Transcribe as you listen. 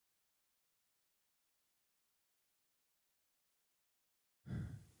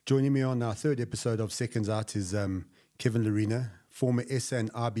Joining me on our third episode of Seconds Out is Kevin Lerena, former SA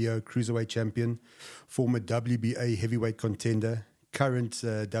IBO Cruiserweight Champion, former WBA Heavyweight contender, current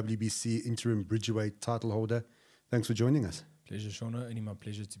WBC Interim Bridgerweight title holder. Thanks for joining us. Pleasure, Shauna. Only my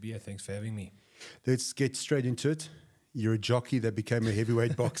pleasure to be here. Thanks for having me. Let's get straight into it. You're a jockey that became a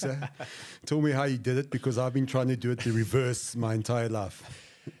heavyweight boxer. Tell me how you did it, because I've been trying to do it the reverse my entire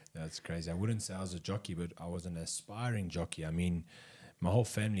life. That's crazy. I wouldn't say I was a jockey, but I was an aspiring jockey. I mean, my whole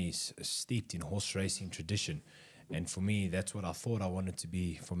family is steeped in horse racing tradition. And for me, that's what I thought I wanted to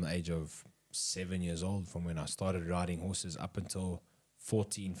be from the age of 7 years old, from when I started riding horses up until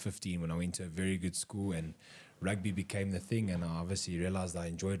 14, 15, when I went to a very good school and rugby became the thing. And I obviously realized I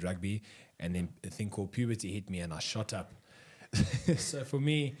enjoyed rugby. And then a thing called puberty hit me and I shot up. So for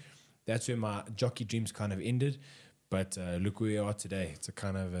me, that's where my jockey dreams kind of ended. But look where we are today. It's a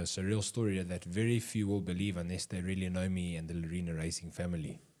kind of a surreal story that very few will believe unless they really know me and the Lerena racing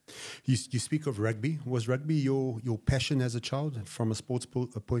family. You speak of rugby. Was rugby your passion as a child from a sports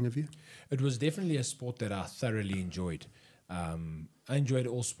point of view? It was definitely a sport that I thoroughly enjoyed. I enjoyed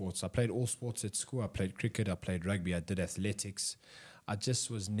all sports. I played all sports at school. I played cricket. I played rugby. I did athletics. I just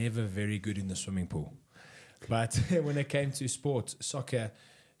was never very good in the swimming pool. But when it came to sport, soccer,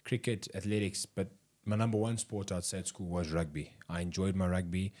 cricket, athletics, but my number one sport I'd say at school was rugby. I enjoyed my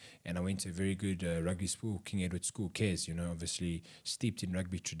rugby, and I went to a very good rugby school, King Edward School, Cares, obviously steeped in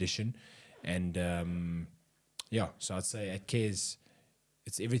rugby tradition. And so I'd say at Cares,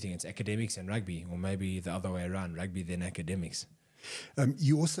 it's everything. It's academics and rugby, or maybe the other way around, rugby then academics.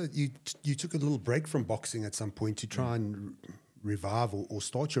 You also you took a little break from boxing at some point to try and revive or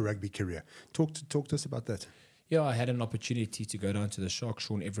start your rugby career. Talk to us about that. Yeah, I had an opportunity to go down to the Sharks.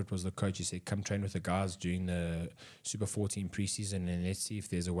 Sean Everett was the coach. He said, come train with the guys during the Super 14 preseason, and let's see if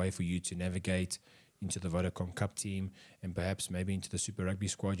there's a way for you to navigate into the Vodacom Cup team and perhaps maybe into the Super Rugby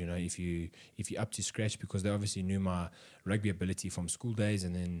squad, if you're up to scratch, because they obviously knew my rugby ability from school days,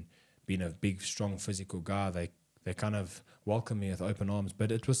 and then being a big, strong, physical guy, they kind of welcomed me with open arms.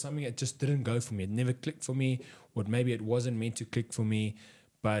 But it was something that just didn't go for me. It never clicked for me, or maybe it wasn't meant to click for me,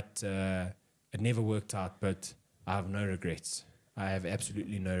 but it never worked out. But I have no regrets. I have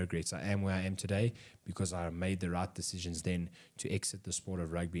absolutely no regrets. I am where I am today because I made the right decisions then to exit the sport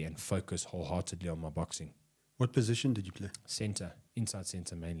of rugby and focus wholeheartedly on my boxing. What position did you play? Centre, inside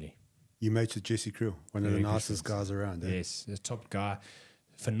centre mainly. You mates with Jesse Kriel, one of the nicest guys around. Yes, the top guy,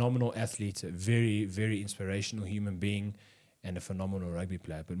 phenomenal athlete, a very, very inspirational human being, and a phenomenal rugby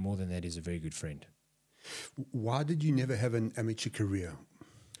player. But more than that, he's a very good friend. Why did you never have an amateur career?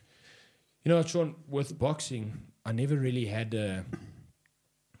 Sean, with boxing, I never really had a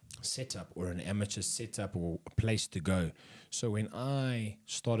setup or an amateur setup or a place to go. So when I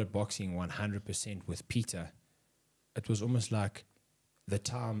started boxing 100% with Peter, it was almost like the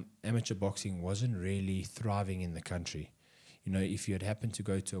time amateur boxing wasn't really thriving in the country. If you had happened to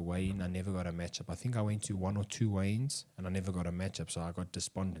go to a weigh-in, I never got a matchup. I think I went to 1 or 2 weigh-ins and I never got a matchup, so I got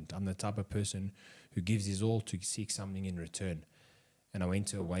despondent. I'm the type of person who gives his all to seek something in return. And I went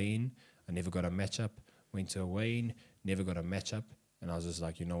to a weigh-in, I never got a matchup. Went to a weigh-in, never got a matchup, and I was just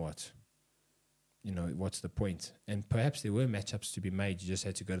like, you know what? What's the point? And perhaps there were matchups to be made. You just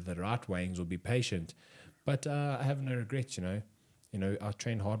had to go to the right weigh-ins or be patient. But I have no regrets, I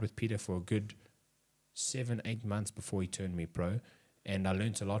trained hard with Peter for a good 7-8 months before he turned me pro, and I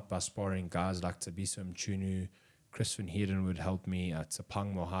learned a lot by sparring guys like Tabiso Mchunu, Chris Van Heerden would help me,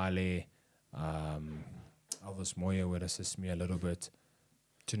 Tsapang Mohale, Elvis Moya would assist me a little bit,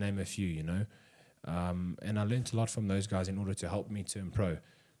 to name a few, and I learned a lot from those guys in order to help me turn pro.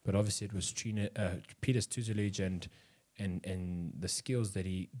 But obviously it was Peter's tutelage and the skills that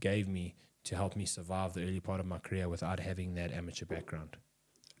he gave me to help me survive the early part of my career without having that amateur background.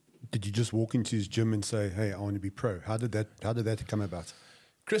 Did you just walk into his gym and say, hey, I want to be pro? How did that come about?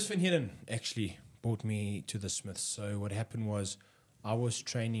 Chris Van Heerden actually brought me to the Smiths. So what happened was I was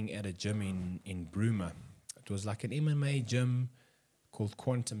training at a gym in Bruma. It was like an MMA gym called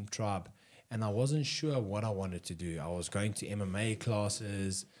Quantum Tribe. And I wasn't sure what I wanted to do. I was going to MMA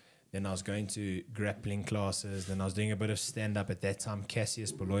classes, then I was going to grappling classes, then I was doing a bit of stand-up. At that time,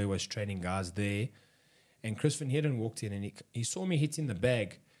 Cassius Beloy was training guys there. And Chris Van Heerden walked in and he saw me hitting the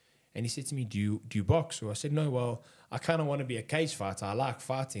bag. And he said to me, do you box? So I said, no, well, I kind of want to be a cage fighter. I like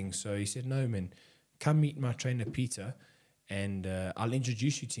fighting. So he said, no, man, come meet my trainer, Peter, and I'll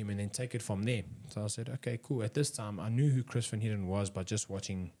introduce you to him and then take it from there. So I said, okay, cool. At this time, I knew who Chris Van Heerden was by just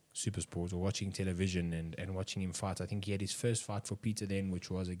watching Supersport or watching television and watching him fight. I think he had his first fight for Peter then, which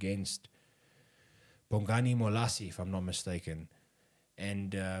was against Bongani Molasi, if I'm not mistaken.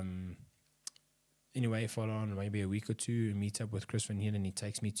 And anyway, follow on maybe a week or two, meet up with Chris Van Heerden. He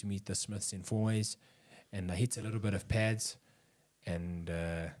takes me to meet the Smiths in 4 ways, and I hit a little bit of pads. And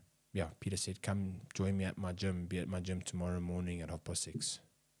Peter said, come join me at my gym, be at my gym tomorrow morning at 6:30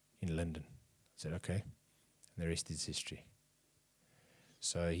 in London. I said, okay. And the rest is history.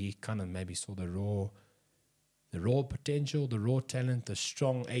 So he kind of maybe saw the raw potential, the raw talent, the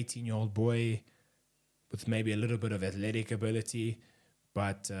strong 18-year-old boy with maybe a little bit of athletic ability,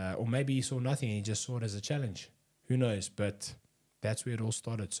 but or maybe he saw nothing and he just saw it as a challenge. Who knows? But that's where it all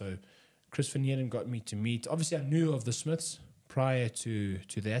started. So Chris Van Heerden got me to meet. Obviously, I knew of the Smiths prior to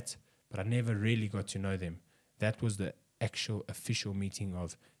that, but I never really got to know them. That was the actual official meeting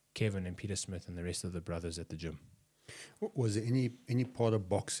of Kevin and Peter Smith and the rest of the brothers at the gym. Was there any part of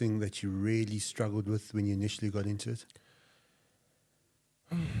boxing that you really struggled with when you initially got into it?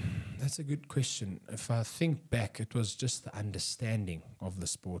 That's a good question. If I think back, it was just the understanding of the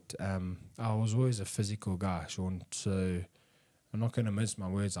sport. I was always a physical guy, Sean, so I'm not going to mince my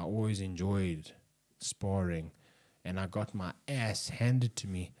words. I always enjoyed sparring, and I got my ass handed to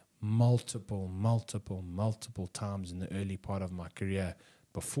me multiple times in the early part of my career,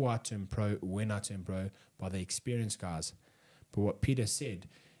 before I turned pro, when I turned pro, by the experienced guys. But what Peter said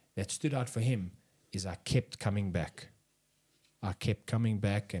that stood out for him is I kept coming back. I kept coming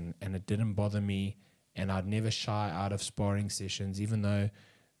back, and it didn't bother me, and I'd never shy out of sparring sessions, even though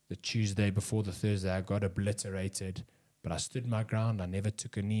the Tuesday before the Thursday I got obliterated. But I stood my ground. I never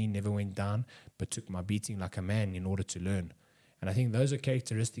took a knee, never went down, but took my beating like a man in order to learn. And I think those are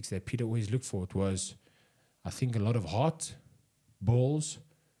characteristics that Peter always looked for. It was, I think, a lot of heart, balls,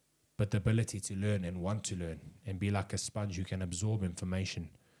 but the ability to learn and want to learn and be like a sponge who can absorb information.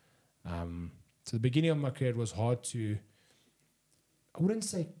 So the beginning of my career, it was hard to, I wouldn't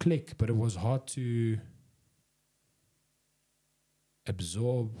say click, but it was hard to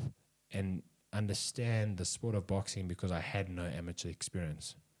absorb and understand the sport of boxing because I had no amateur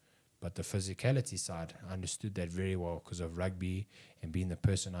experience. But the physicality side, I understood that very well because of rugby and being the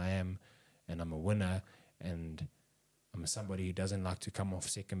person I am, and I'm a winner, and I'm somebody who doesn't like to come off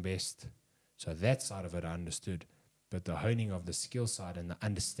second best. So that side of it I understood. But the honing of the skill side and the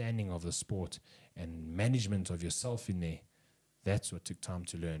understanding of the sport and management of yourself in there, that's what took time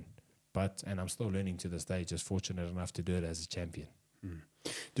to learn. And I'm still learning to this day, just fortunate enough to do it as a champion.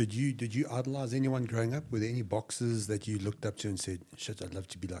 Did you idolize anyone growing up? Were there any boxers that you looked up to and said, shit, I'd love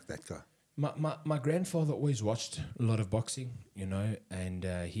to be like that guy? My grandfather always watched a lot of boxing, and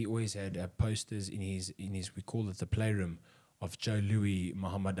he always had posters in his we call it the playroom, of Joe Louis,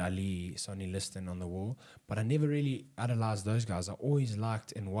 Muhammad Ali, Sonny Liston on the wall. But I never really idolized those guys. I always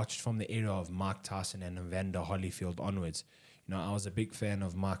liked and watched from the era of Mike Tyson and Evander Holyfield onwards. I was a big fan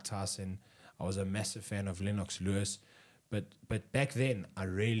of Mike Tyson. I was a massive fan of Lennox Lewis. But back then, I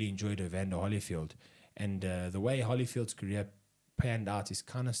really enjoyed Evander Holyfield. And the way Holyfield's career panned out is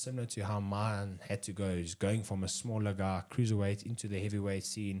kind of similar to how mine had to go. He's going from a smaller guy, cruiserweight, into the heavyweight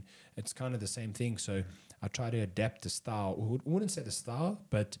scene. It's kind of the same thing. So I try to adapt the style. I wouldn't say the style,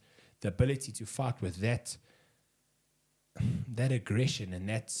 but the ability to fight with that aggression and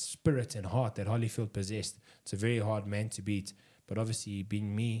that spirit and heart that Holyfield possessed. It's a very hard man to beat. But obviously,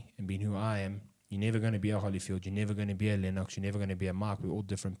 being me and being who I am, you're never going to be a Holyfield. You're never going to be a Lennox. You're never going to be a Mark. We're all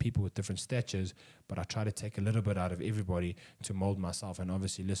different people with different statures. But I try to take a little bit out of everybody to mold myself and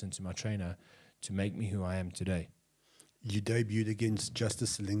obviously listen to my trainer to make me who I am today. You debuted against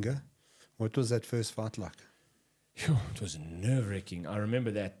Justice Selinga. What was that first fight like? It was nerve-wracking. I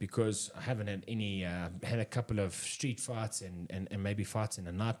remember that because I haven't had any, had a couple of street fights and maybe fights in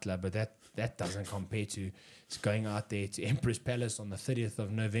a nightclub, but that doesn't compare to going out there to Empress Palace on the 30th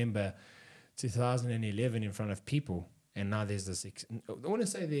of November 2011 in front of people. And now there's this, I want to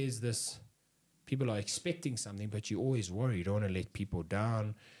say there's this, people are expecting something, but you always worry. You don't want to let people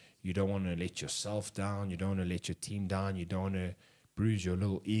down. You don't want to let yourself down. You don't want to let your team down. You don't want to bruise your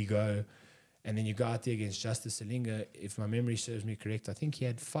little ego. And then you go out there against Justice Selinga. If my memory serves me correct, I think he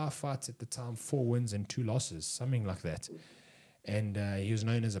had 5 fights at the time, 4 wins and 2 losses, something like that. And he was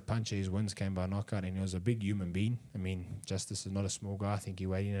known as a puncher. His wins came by knockout, and he was a big human being. I mean, Justice is not a small guy. I think he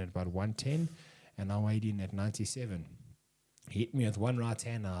weighed in at about 110, and I weighed in at 97. He hit me with one right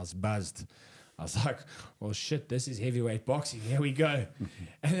hand, and I was buzzed. I was like, well, shit, this is heavyweight boxing. Here we go.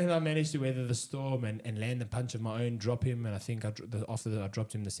 And then I managed to weather the storm and land a punch of my own, drop him. And I think after that, I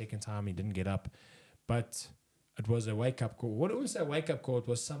dropped him the second time. He didn't get up. But it was a wake-up call. What I would say a wake-up call, it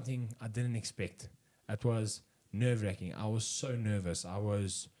was something I didn't expect. It was nerve-wracking. I was so nervous. I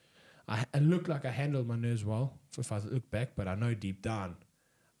looked like I handled my nerves well if I look back. But I know deep down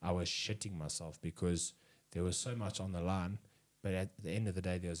I was shitting myself because there was so much on the line. But at the end of the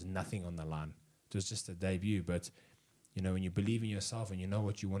day, there was nothing on the line. It was just a debut, but you know, when you believe in yourself and you know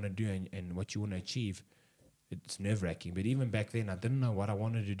what you want to do and what you want to achieve, it's nerve-wracking. But even back then, I didn't know what I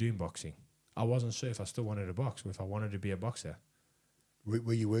wanted to do in boxing. I wasn't sure if I still wanted to box or if I wanted to be a boxer.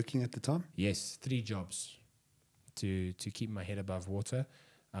 Were you working at the time? Yes, 3 jobs to keep my head above water.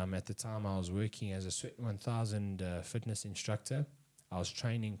 At the time, I was working as a Sweat 1000 fitness instructor. I was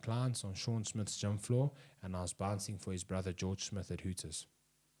training clients on Sean Smith's gym floor, and I was bouncing for his brother George Smith at Hooters.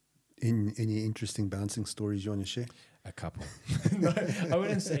 Any interesting bouncing stories you want to share? A couple. No, I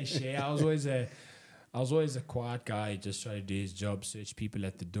wouldn't say share. I was always a quiet guy, just trying to do his job, search people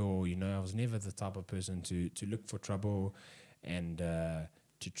at the door. You know, I was never the type of person to look for trouble and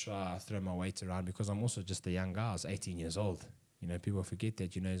to try throw my weight around, because I'm also just a young guy. I was 18 years old. You know, people forget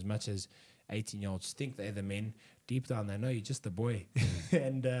that. You know, as much as 18-year-olds think they're the men, deep down they know you're just a boy.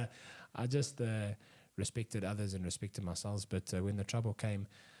 And I just respected others and respected myself. But when the trouble came,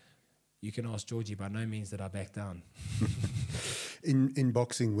 you can ask Georgie, by no means did I back down. In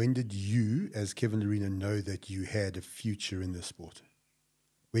boxing, when did you, as Kevin Lerena, know that you had a future in this sport?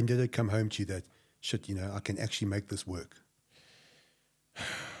 When did it come home to you that, shit, you know, I can actually make this work?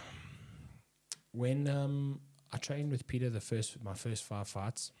 When I trained with Peter my first 5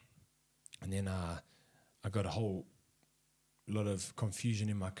 fights, and then I got a whole lot of confusion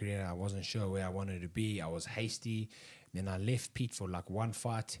in my career. I wasn't sure where I wanted to be. I was hasty. Then I left Pete for like 1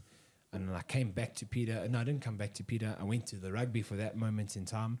 fight, and then I came back to Peter. No, I didn't come back to Peter. I went to the rugby for that moment in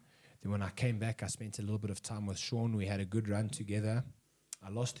time. Then when I came back, I spent a little bit of time with Sean. We had a good run together. I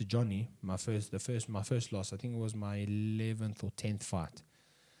lost to Johnny, my first loss. I think it was my 11th or 10th fight.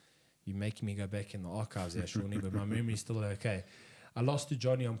 You're making me go back in the archives there, Shawnee, but my memory's still okay. I lost to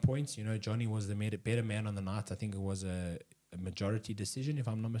Johnny on points. You know, Johnny was the better man on the night. I think it was a majority decision, if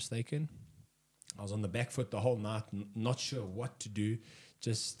I'm not mistaken. I was on the back foot the whole night, not sure what to do,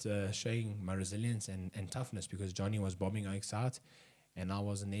 just showing my resilience and toughness, because Johnny was bombing Oaks out, and I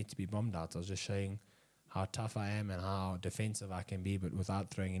wasn't there to be bombed out. I was just showing how tough I am and how defensive I can be, but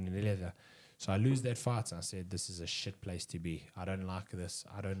without throwing any leather. So I lose that fight, and I said, this is a shit place to be. I don't like this.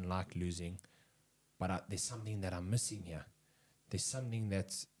 I don't like losing. But there's something that I'm missing here. There's something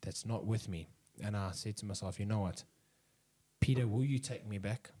that's not with me. And I said to myself, you know what? Peter, will you take me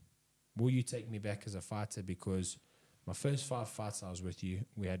back? Will you take me back as a fighter? Because my first 5 fights I was with you,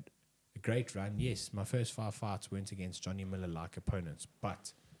 we had a great run. Yes, my first 5 fights weren't against Johnny Miller-like opponents,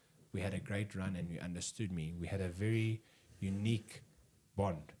 but we had a great run and you understood me. We had a very unique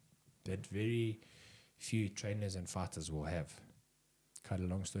bond that very few trainers and fighters will have. Cut a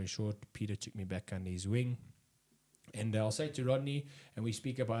long story short, Peter took me back under his wing. And I'll say to Rodney, and we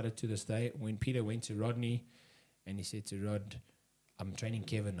speak about it to this day, when Peter went to Rodney and he said to Rod, I'm training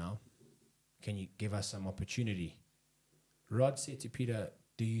Kevin now. Can you give us some opportunity? Rod said to Peter,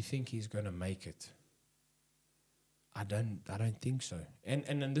 do you think he's going to make it? I don't think so.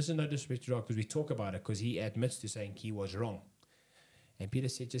 And this is no disrespect to Rod, because we talk about it, because he admits to saying he was wrong. And Peter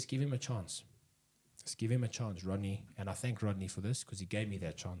said, just give him a chance. Just give him a chance, Rodney. And I thank Rodney for this, because he gave me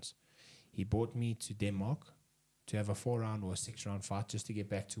that chance. He brought me to Denmark to have a 4-round or a 6-round fight just to get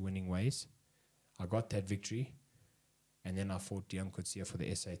back to winning ways. I got that victory. And then I fought Dion Coetzee for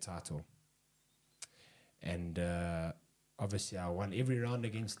the SA title. And obviously I won every round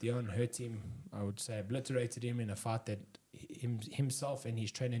against Dion, hurt him, I would say obliterated him in a fight that himself and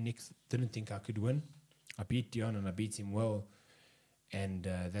his trainer Nick didn't think I could win. I beat Dion and I beat him well. And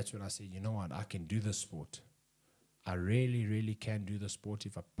that's when I said, you know what, I can do this sport. I really, really can do this sport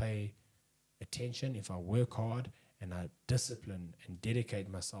if I pay attention, if I work hard, and I discipline and dedicate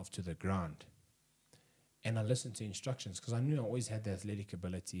myself to the grind. And I listened to instructions, because I knew I always had the athletic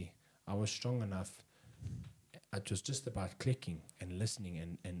ability. I was strong enough. It was just about clicking and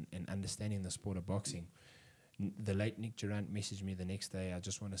listening and understanding the sport of boxing. The late Nick Durant messaged me the next day. I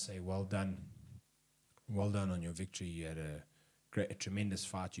just want to say, well done. Well done on your victory. You had a tremendous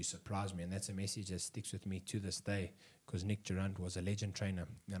fight. You surprised me. And that's a message that sticks with me to this day, because Nick Durant was a legend trainer.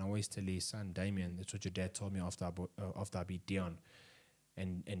 And I always tell his son, Damien, that's what your dad told me after I beat Dion.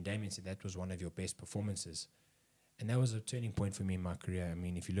 And Damien said that was one of your best performances. And that was a turning point for me in my career. I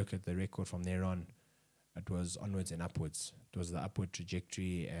mean, if you look at the record from there on, it was onwards and upwards. It was the upward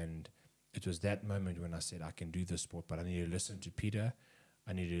trajectory, and it was that moment when I said, I can do this sport, but I need to listen to Peter.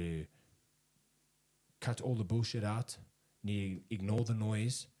 I need to cut all the bullshit out, need to ignore the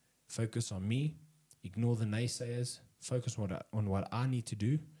noise, focus on me, ignore the naysayers, focus on what I need to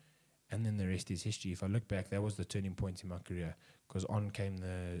do, and then the rest is history. If I look back, that was the turning point in my career, because on came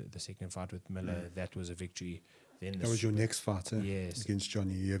the second fight with Miller. That was a victory. Then that was your next fight, yes, against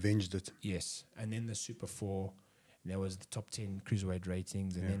Johnny. You avenged it. Yes, and then the Super 4, There was the top 10 cruiserweight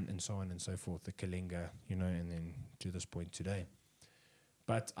ratings, and then and so on and so forth, the Kalinga, you know, and then to this point today.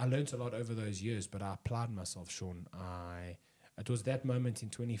 But I learned a lot over those years, but I applied myself, Sean. It was that moment in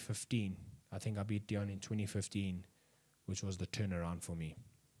 2015. I think I beat Dion in 2015, which was the turnaround for me.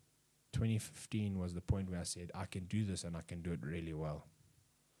 2015 was the point where I said, I can do this and I can do it really well.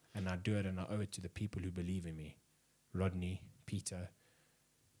 And I do it, and I owe it to the people who believe in me. Rodney, Peter,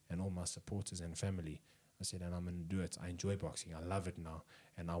 and all my supporters and family. I said, and I'm going to do it. I enjoy boxing. I love it now.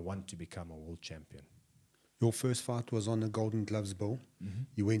 And I want to become a world champion. Your first fight was on the Golden Gloves Bowl. Mm-hmm.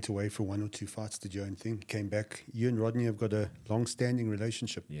 You went away for 1 or 2 fights, did your own thing, came back. You and Rodney have got a long-standing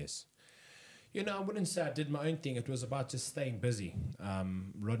relationship. Yes. You know, I wouldn't say I did my own thing. It was about just staying busy.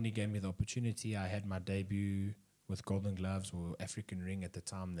 Rodney gave me the opportunity. I had my debut with Golden Gloves, or African Ring at the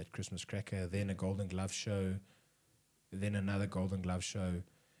time, that Christmas cracker, then a Golden Glove show, then another Golden Glove show,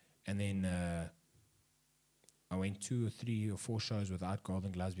 and then I went 2 or 3 or 4 shows without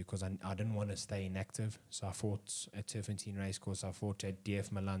Golden Gloves because I didn't want to stay inactive. So I fought at Turfentine Racecourse, I fought at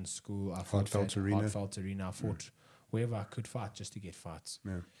DF Milan School, I fought at Hartfeld Arena, I fought wherever I could fight just to get fights.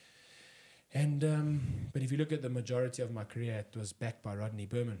 Yeah. And but if you look at the majority of my career, it was backed by Rodney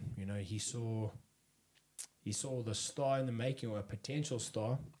Berman. You know, he saw the star in the making, or a potential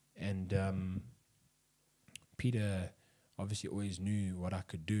star, and Peter obviously always knew what I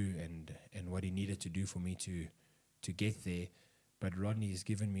could do and what he needed to do for me to get there. But Rodney has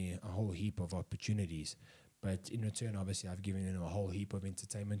given me a whole heap of opportunities. But in return, obviously, I've given him a whole heap of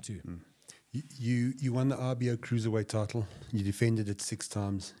entertainment too. Mm. You won the IBO Cruiserweight title. You defended it 6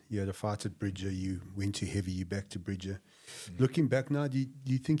 times. You had a fight at Bridger. You went to heavy. You back to Bridger. Looking back now, do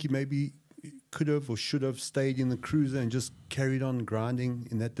you think you maybe could have or should have stayed in the cruiser and just carried on grinding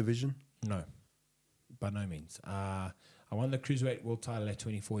in that division? No, by no means. I won the Cruiserweight world title at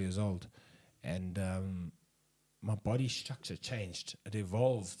 24 years old. And my body structure changed. It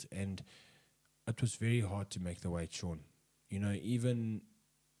evolved. And it was very hard to make the weight, Sean. You know, even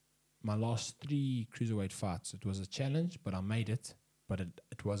my last 3 cruiserweight fights, it was a challenge, but I made it. But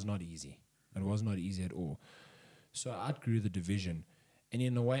it was not easy. It was not easy at all. So I outgrew the division. And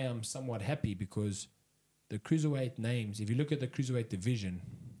in a way, I'm somewhat happy because the cruiserweight names, if you look at the cruiserweight division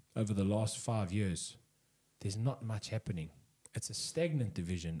over the last 5 years, there's not much happening. It's a stagnant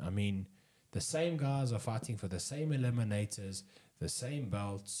division. I mean, the same guys are fighting for the same eliminators, the same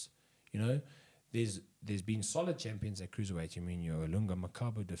belts. You know, there's been solid champions at cruiserweight. I mean, your Lunga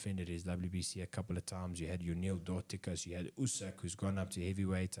Makabu defended his WBC a couple of times. You had your Neil Dortikas. You had Usyk, who's gone up to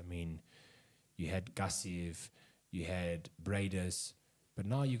heavyweight. I mean, you had Gassiev. You had Bradis. But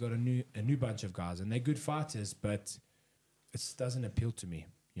now you got a new bunch of guys, and they're good fighters, but it doesn't appeal to me.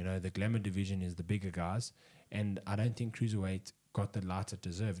 You know, the glamour division is the bigger guys, and I don't think cruiserweight got the light it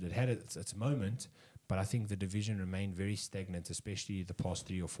deserved. It had its moment, but I think the division remained very stagnant, especially the past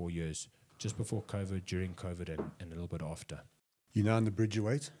 3 or 4 years, just before COVID, during COVID, and a little bit after. You're now in the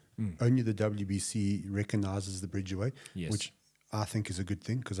Bridgerweight. Only the WBC recognizes the Bridgerweight, yes, which I think is a good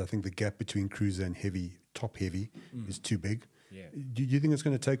thing, because I think the gap between cruiser and heavy, top heavy, is too big. Yeah. Do you think it's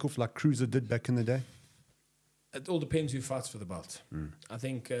going to take off like cruiser did back in the day? It all depends who fights for the belt. I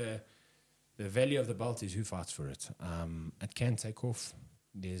think the value of the belt is who fights for it. It can take off.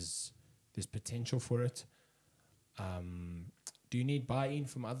 There's potential for it. Do you need buy-in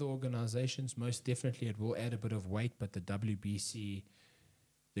from other organizations? Most definitely it will add a bit of weight, but the WBC,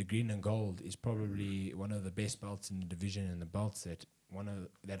 the green and gold, is probably one of the best belts in the division, and the belts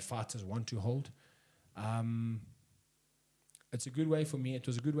that fighters want to hold. It's a good way for me. It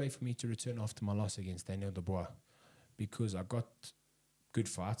was a good way for me to return after my loss against Daniel Dubois, because I got good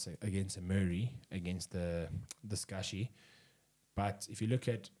fights against Murray, against the Skashi. But if you look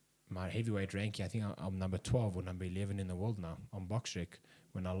at my heavyweight ranking, I think I'm number 12 or number 11 in the world now on BoxRec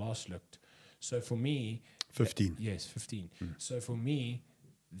when I last looked. So for me... 15. Yes, 15. So for me,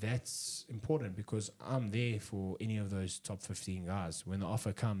 that's important, because I'm there for any of those top 15 guys. When the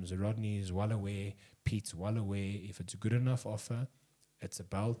offer comes, Rodney is well aware, Pete's well aware. If it's a good enough offer, it's a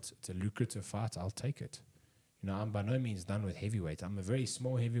belt, it's a lucrative fight, I'll take it. You know, I'm by no means done with heavyweight. I'm a very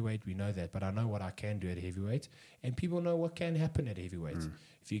small heavyweight, we know that, but I know what I can do at heavyweight, and people know what can happen at heavyweight.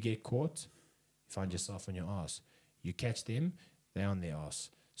 If you get caught, you find yourself on your ass. You catch them, they're on their ass.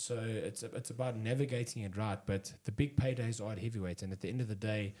 So it's about navigating it right, but the big paydays are at heavyweight. And at the end of the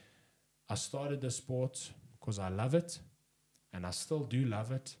day, I started the sport because I love it, and I still do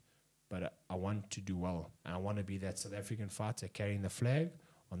love it, but I want to do well. And I want to be that South African fighter carrying the flag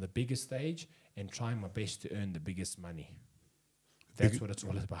on the biggest stage and trying my best to earn the biggest money. That's what it's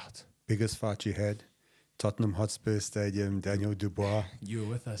all about. Biggest fight you had, Tottenham Hotspur Stadium, Daniel Dubois. You were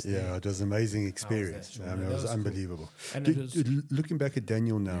with us. Yeah, there. it was an amazing experience. Sean? I mean, That it was was cool. unbelievable. And Looking back at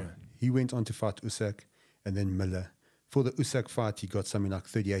Daniel now, Yeah. he went on to fight Usyk and then Miller. For the Usyk fight, he got something like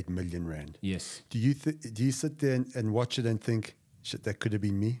 38 million rand. Yes. Do you sit there and watch it and think, shit, that could have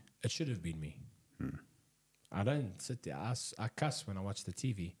been me? It should have been me. I don't sit there. I cuss when I watch the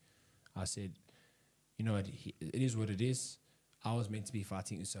TV. I said, you know what, it is what it is. I was meant to be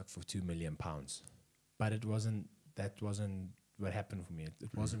fighting Usyk for £2 million. But that wasn't what happened for me. It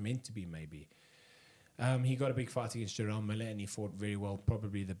wasn't meant to be, maybe. He got a big fight against Jarrell Miller, and he fought very well,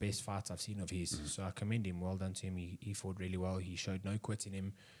 probably the best fight I've seen of his. So I commend him. Well done to him. He fought really well. He showed no quit in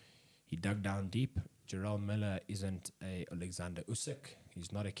him. He dug down deep. Jarrell Miller isn't a Alexander Usyk.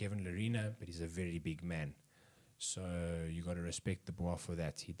 He's not a Kevin Lerena, but he's a very big man. So you got to respect the boy for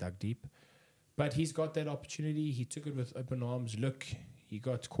that. He dug deep. But he's got that opportunity. He took it with open arms. Look, he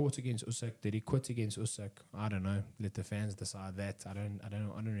got caught against Usyk. Did he quit against Usyk? I don't know. Let the fans decide that. I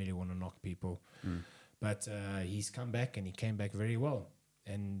don't really want to knock people. But he's come back, and he came back very well.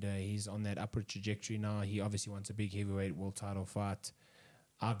 And he's on that upward trajectory now. He obviously wants a big heavyweight world title fight.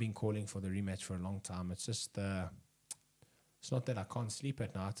 I've been calling for the rematch for a long time. It's just, it's not that I can't sleep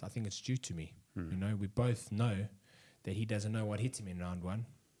at night. I think it's due to me. You know, we both know that he doesn't know what hit him in round one.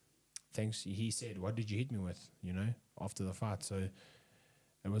 He said, what did you hit me with, you know, after the fight? So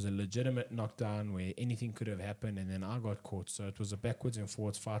it was a legitimate knockdown where anything could have happened, and then I got caught. So it was a backwards and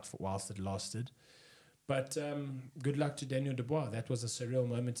forwards fight whilst it lasted. But good luck to Daniel Dubois. That was a surreal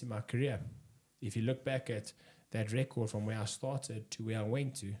moment in my career. If you look back at that record from where I started to where I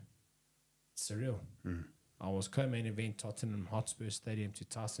went to, it's surreal. I was co-main event Tottenham Hotspur Stadium to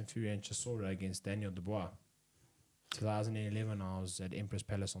Tyson Fury and Chisora against Daniel Dubois. 2011, I was at Empress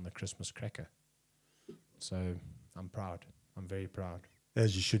Palace on the Christmas cracker. So I'm proud. I'm very proud.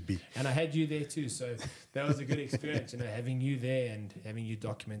 As you should be. And I had you there too, so that was a good experience. You know, having you there and having you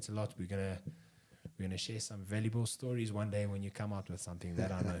document a lot. We're gonna share some valuable stories one day when you come out with something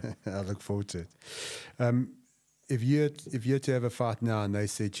that I know. I look forward to it. If you had to have a fight now and they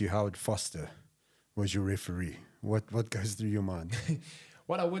said to you Howard Foster was your referee, what goes through your mind?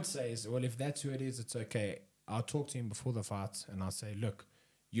 What I would say is, well, if that's who it is, it's okay. I'll talk to him before the fight and I'll say, look,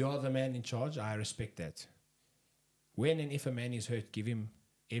 you are the man in charge. I respect that. When and if a man is hurt, give him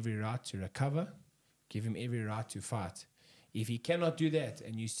every right to recover. Give him every right to fight. If he cannot do that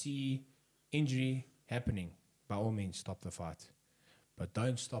and you see injury happening, by all means, stop the fight. But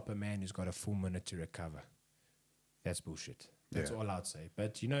don't stop a man who's got a full minute to recover. That's bullshit. That's all I'd say.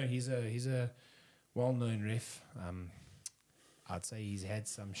 But, you know, he's a well-known ref. I'd say he's had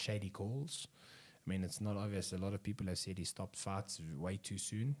some shady calls. I mean, it's not obvious. A lot of people have said he stopped fights way too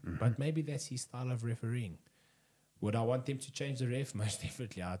soon. But maybe that's his style of refereeing. Would I want them to change the ref? Most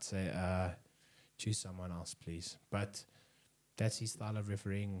definitely. I'd say choose someone else, please. But that's his style of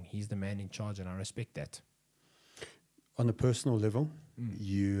refereeing. He's the man in charge, and I respect that. On a personal level,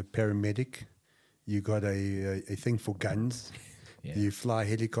 you're a paramedic. You got a thing for guns. Yeah. You fly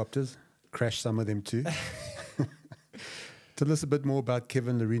helicopters. Crash some of them too. Tell us a bit more about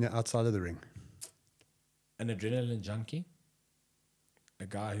Kevin Lerena outside of the ring. An adrenaline junkie. A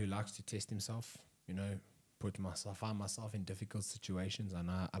guy who likes to test himself, you know, find myself in difficult situations,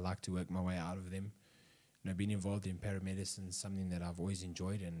 and I like to work my way out of them. You know, being involved in paramedicine is something that I've always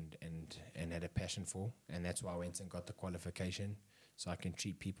enjoyed and had a passion for, and that's why I went and got the qualification, so I can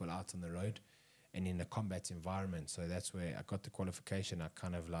treat people out on the road and in a combat environment. So that's where I got the qualification. I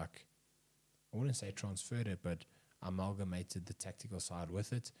kind of like, I wouldn't say transferred it, but amalgamated the tactical side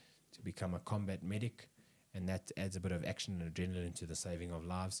with it to become a combat medic, and that adds a bit of action and adrenaline to the saving of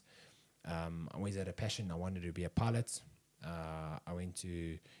lives. I always had a passion. I wanted to be a pilot. I went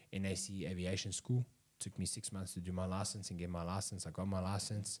to NAC aviation school. Took me 6 months to do my license and get my license. I got my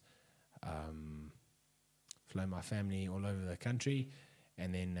license, flown my family all over the country,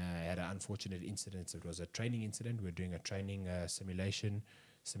 and then had an unfortunate incident. It was a training incident. We were doing a training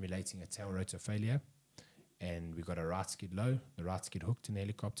simulating a tail rotor failure, and we got a right skid low. The right skid hooked in the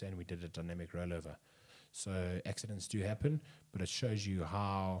helicopter, and we did a dynamic rollover. So accidents do happen, but it shows you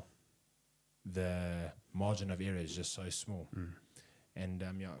how the margin of error is just so small. And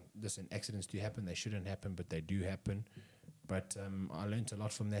listen, accidents do happen. They shouldn't happen, but they do happen. But I learned a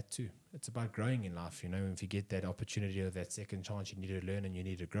lot from that too. It's about growing in life, you know. If you get that opportunity or that second chance, you need to learn and you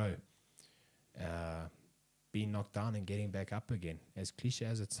need to grow. Being knocked down and getting back up again. As cliche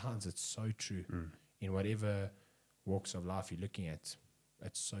as it sounds, it's so true. In whatever walks of life you're looking at,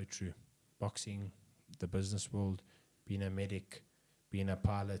 it's so true. Boxing, the business world, being a medic, being a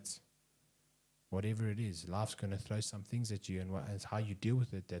pilot, whatever it is, life's going to throw some things at you, and it's how you deal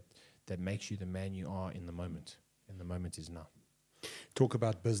with it that makes you the man you are in the moment. And the moment is now. Talk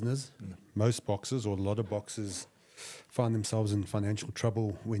about business. Most boxers, or a lot of boxers, find themselves in financial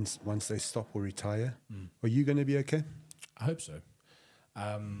trouble once they stop or retire. Are you going to be okay? I hope so.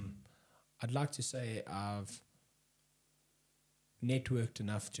 I'd like to say I've networked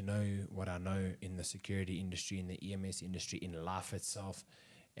enough to know what I know in the security industry, in the EMS industry, in life itself.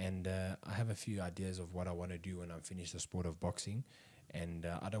 And I have a few ideas of what I want to do when I'm finished the sport of boxing. And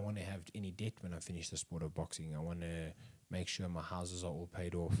I don't want to have any debt when I finish the sport of boxing. I want to make sure my houses are all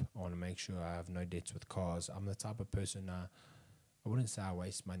paid off. I want to make sure I have no debts with cars. I'm the type of person, I wouldn't say I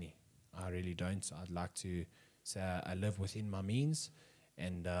waste money. I really don't. I'd like to say I live within my means,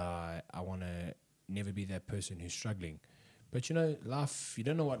 and I want to never be that person who's struggling. But, you know, life, you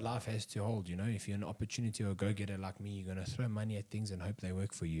don't know what life has to hold, you know. If you're an opportunity or a go-getter like me, you're going to throw money at things and hope they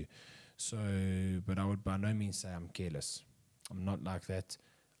work for you. So, but I would by no means say I'm careless. I'm not like that.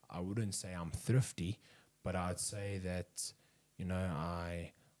 I wouldn't say I'm thrifty, but I'd say that, you know,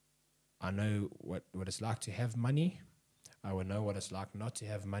 I know what it's like to have money. I would know what it's like not to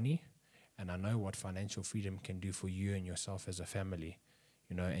have money. And I know what financial freedom can do for you and yourself as a family,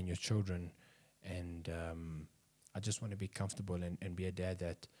 you know, and your children. And I just want to be comfortable and be a dad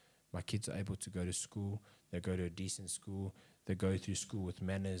that my kids are able to go to school. They go to a decent school. They go through school with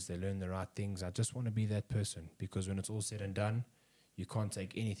manners. They learn the right things. I just want to be that person, because when it's all said and done, you can't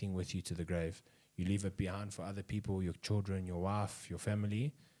take anything with you to the grave. You leave it behind for other people, your children, your wife, your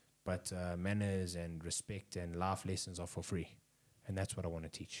family. But manners and respect and life lessons are for free. And that's what I want to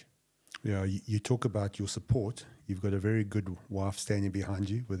teach. Yeah, you talk about your support. You've got a very good wife standing behind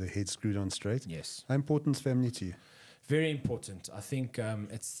you with her head screwed on straight. Yes. How important is family to you? Very important. I think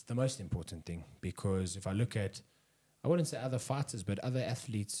it's the most important thing, because if I look at, I wouldn't say other fighters, but other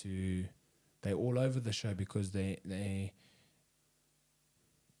athletes who, they're all over the show because they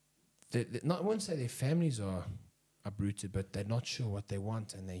not, I wouldn't say their families are uprooted, but they're not sure what they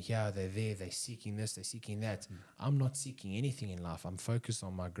want, and they're here, they're there, they're seeking this, they're seeking that. I'm not seeking anything in life. I'm focused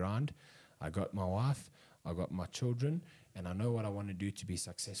on my grind. I got my wife, I got my children, and I know what I want to do to be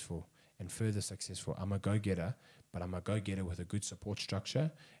successful and further successful. I'm a go-getter, but I'm a go-getter with a good support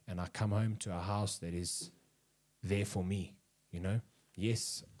structure, and I come home to a house that is there for me, you know.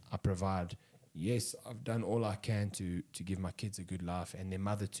 Yes, I provide. Yes, I've done all I can to give my kids a good life, and their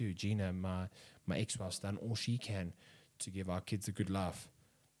mother too. Gina, my ex-wife's done all she can to give our kids a good life.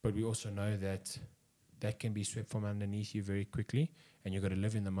 But we also know that that can be swept from underneath you very quickly, and you've got to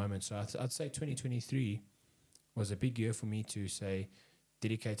live in the moment. So I'd say 2023 was a big year for me to say,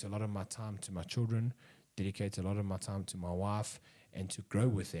 dedicate a lot of my time to my children, dedicate a lot of my time to my wife, and to grow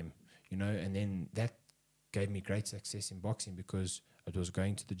with them, you know. And then that gave me great success in boxing, because it was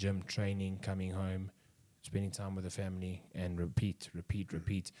going to the gym, training, coming home, spending time with the family, and repeat.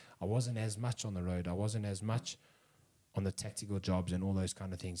 I wasn't as much on the road. I wasn't as much on the tactical jobs and all those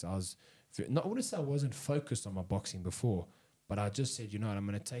kind of things. I wouldn't say I wasn't focused on my boxing before, but I just said, you know what, I'm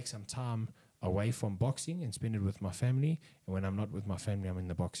going to take some time away from boxing and spend it with my family. And when I'm not with my family, I'm in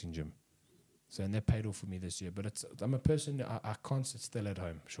the boxing gym. So, and that paid off for me this year. But I'm a person, I can't sit still at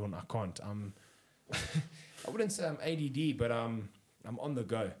home, Sean. I can't. I wouldn't say I'm ADD, but I'm on the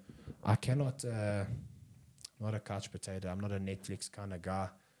go. I cannot, not a couch potato. I'm not a Netflix kind of guy.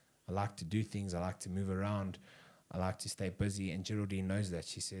 I like to do things. I like to move around. I like to stay busy. And Geraldine knows that.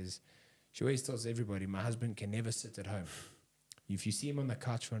 She always tells everybody, my husband can never sit at home. If you see him on the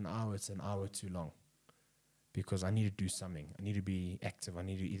couch for an hour, it's an hour too long. Because I need to do something. I need to be active. I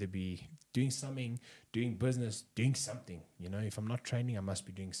need to either be doing something, doing business, doing something. You know, if I'm not training, I must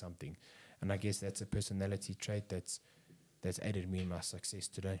be doing something. And I guess that's a personality trait that's aided me in my success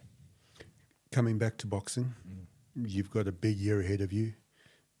today. Coming back to boxing, you've got a big year ahead of you.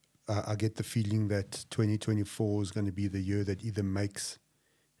 I get the feeling that 2024 is going to be the year that either makes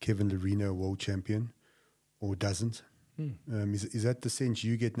Kevin Lerena a world champion or doesn't. Is that the sense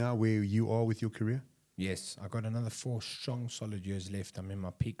you get now, where you are with your career? Yes, I got another 4 strong, solid years left. I'm in my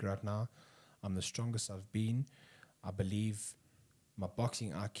peak right now. I'm the strongest I've been. I believe my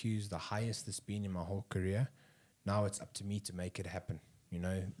boxing IQ is the highest it's been in my whole career. Now it's up to me to make it happen. You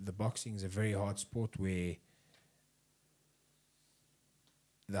know, the boxing is a very hard sport where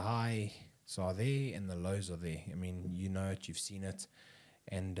the highs are there and the lows are there. I mean, you know it, you've seen it.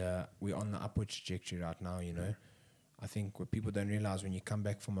 And we're on the upward trajectory right now, you know. I think what people don't realize, when you come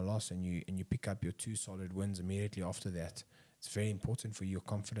back from a loss and you pick up your 2 solid wins immediately after that, it's very important for your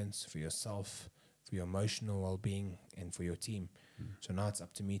confidence, for yourself, for your emotional well-being, and for your team. So now it's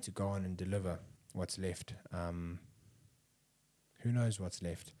up to me to go on and deliver what's left. Who knows what's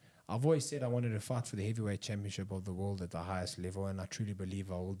left? I've always said I wanted to fight for the heavyweight championship of the world at the highest level, and I truly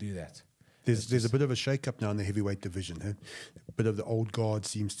believe I will do that. There's a bit of a shake-up now in the heavyweight division. Huh? A bit of the old guard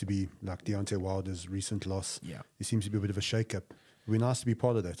seems to be, like Deontay Wilder's recent loss. Yeah. There seems to be a bit of a shake-up. It would be nice to be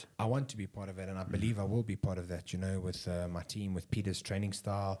part of that. I want to be part of it, and I believe I will be part of that, with my team, with Peter's training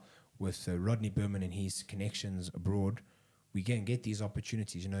style, with Rodney Berman and his connections abroad. We can get these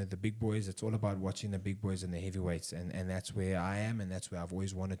opportunities. The big boys, it's all about watching the big boys and the heavyweights, and that's where I am, and that's where I've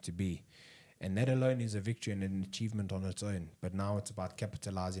always wanted to be. And that alone is a victory and an achievement on its own. But now it's about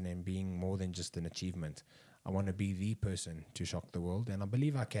capitalizing and being more than just an achievement. I want to be the person to shock the world, and I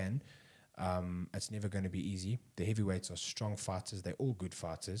believe I can. It's never going to be easy. The heavyweights are strong fighters. They're all good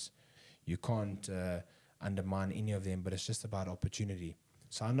fighters. You can't undermine any of them, but it's just about opportunity.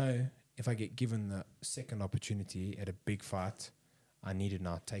 So I know if I get given the second opportunity at a big fight, I need it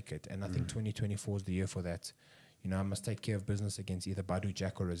now, take it. And I think 2024 is the year for that. I must take care of business against either Badu,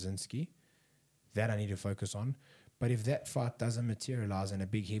 Jack, or Rosinski. That I need to focus on. But if that fight doesn't materialize and a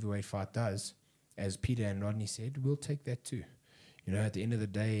big heavyweight fight does, as Peter and Rodney said, we'll take that too. At the end of the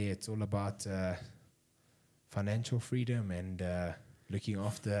day, it's all about financial freedom and looking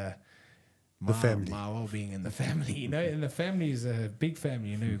after the family. My well-being in the family. And the family is a big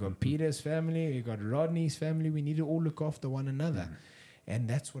family. We've got Peter's family, we've got Rodney's family. We need to all look after one another. And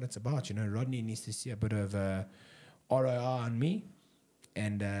that's what it's about. Rodney needs to see a bit of ROI on me.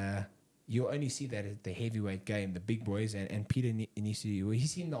 And you'll only see that at the heavyweight game, the big boys. And Peter needs to,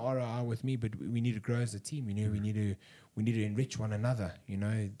 he's seen the ROI with me, but we need to grow as a team. We need to enrich one another.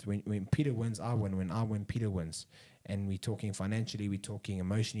 When Peter wins, I win. When I win, Peter wins. And we're talking financially, we're talking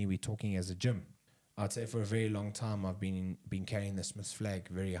emotionally, we're talking as a gym. I'd say for a very long time I've been carrying the Smiths flag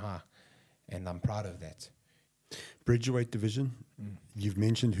very high, and I'm proud of that. Bridgerweight division, you've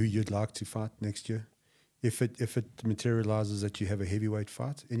mentioned who you'd like to fight next year. If it materializes that you have a heavyweight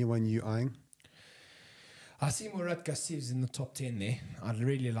fight, anyone you eyeing? I see Murat Gassiv's in the top 10 there. I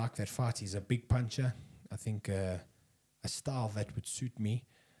really like that fight. He's a big puncher. I think a style that would suit me.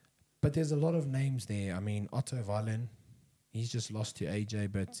 But there's a lot of names there. I mean, Otto Wallin, he's just lost to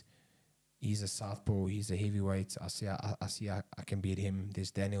AJ, but he's a southpaw. He's a heavyweight. I see I can beat him. There's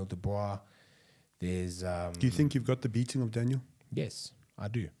Daniel Dubois. There's... Do you think you've got the beating of Daniel? Yes, I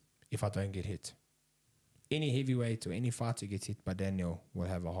do, if I don't get hit. Any heavyweight or any fighter gets hit by Daniel will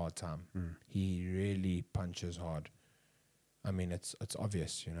have a hard time. He really punches hard. I mean, it's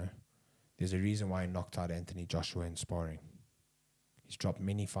obvious, There's a reason why he knocked out Anthony Joshua in sparring. He's dropped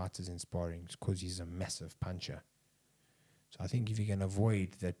many fighters in sparring because he's a massive puncher. So I think if you can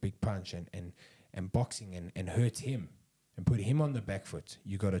avoid that big punch and boxing and hurt him and put him on the back foot,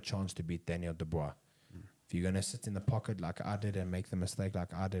 you got a chance to beat Daniel Dubois. If you're going to sit in the pocket like I did and make the mistake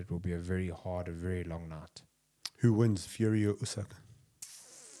like I did, it will be a very hard, a very long night. Who wins, Fury or Usyk?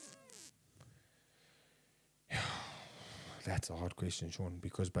 That's a hard question, Sean,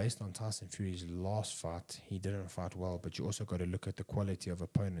 because based on Tyson Fury's last fight, he didn't fight well, but you also got to look at the quality of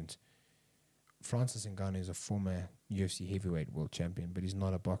opponent. Francis Ngannou is a former UFC heavyweight world champion, but he's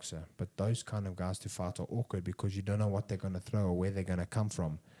not a boxer. But those kind of guys to fight are awkward because you don't know what they're going to throw or where they're going to come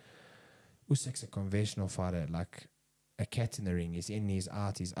from. Usyk's a conventional fighter, like a cat in the ring. He's in, he's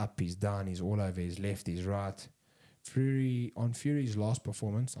out, he's up, he's down, he's all over, he's left, he's right. On Fury's last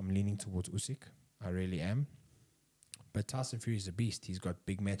performance, I'm leaning towards Usyk. I really am. But Tyson Fury is a beast. He's got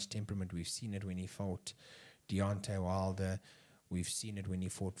big match temperament. We've seen it when he fought Deontay Wilder. We've seen it when he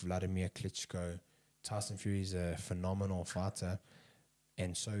fought Vladimir Klitschko. Tyson Fury is a phenomenal fighter,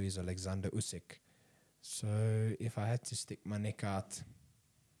 and so is Alexander Usyk. So if I had to stick my neck out,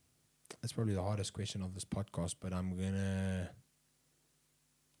 that's probably the hardest question of this podcast, but I'm gonna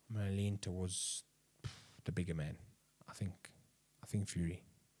lean towards the bigger man. I think Fury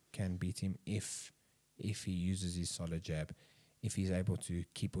can beat him if he uses his solid jab, if he's able to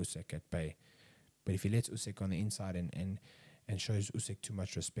keep Usyk at bay. But if he lets Usyk on the inside and shows Usyk too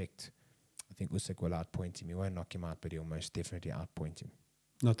much respect, I think Usyk will outpoint him. He won't knock him out, but he'll most definitely outpoint him.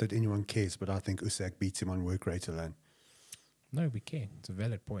 Not that anyone cares, but I think Usyk beats him on work rate alone. No, we care. It's a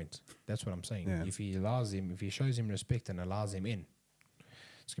valid point. That's what I'm saying. Yeah. If he shows him respect and allows him in,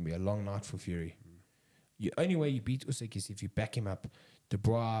 it's going to be a long night for Fury. The only way you beat Usyk is if you back him up.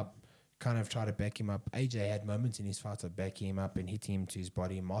 Dubois kind of tried to back him up. AJ had moments in his fight of backing him up and hitting him to his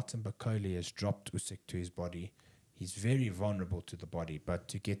body. Martin Bakole has dropped Usyk to his body. He's very vulnerable to the body, but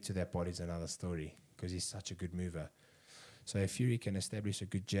to get to that body is another story because he's such a good mover. So if Fury can establish a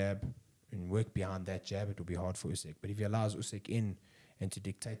good jab and work behind that jab, it will be hard for Usyk. But if he allows Usyk in and to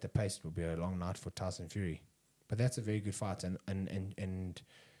dictate the pace, it will be a long night for Tyson Fury. But that's a very good fight, and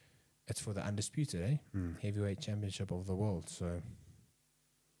it's for the undisputed, heavyweight championship of the world. So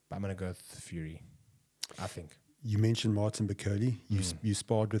But I'm going to go with Fury, I think. You mentioned Martin Bakoli. You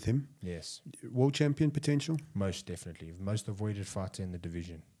sparred with him. Yes. World champion potential? Most definitely. Most avoided fighter in the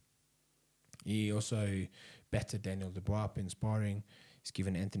division. He also battered Daniel Dubois up in sparring. He's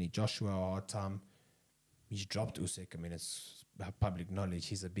given Anthony Joshua a hard time. He's dropped Usyk. I mean, it's public knowledge.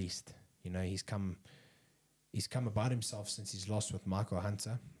 He's a beast. You know, he's come about himself since he's lost with Michael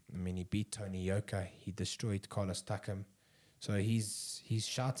Hunter. I mean, he beat Tony Yoka. He destroyed Carlos Takam. So he's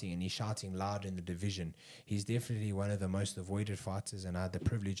shouting, and he's shouting loud in the division. He's definitely one of the most avoided fighters, and I had the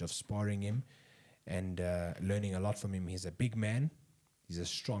privilege of sparring him and learning a lot from him. He's a big man. He's a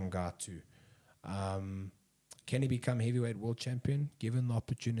strong guy too. Can he become heavyweight world champion? Given the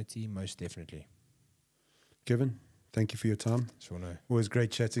opportunity, most definitely. Kevin, thank you for your time. Sure, no. Always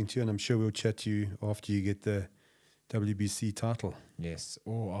great chatting to you, and I'm sure we'll chat to you after you get the WBC title. Yes,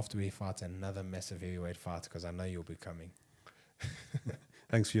 or after we fight another massive heavyweight fight, because I know you'll be coming.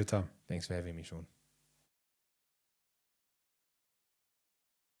 Thanks for your time. Thanks for having me, Sean.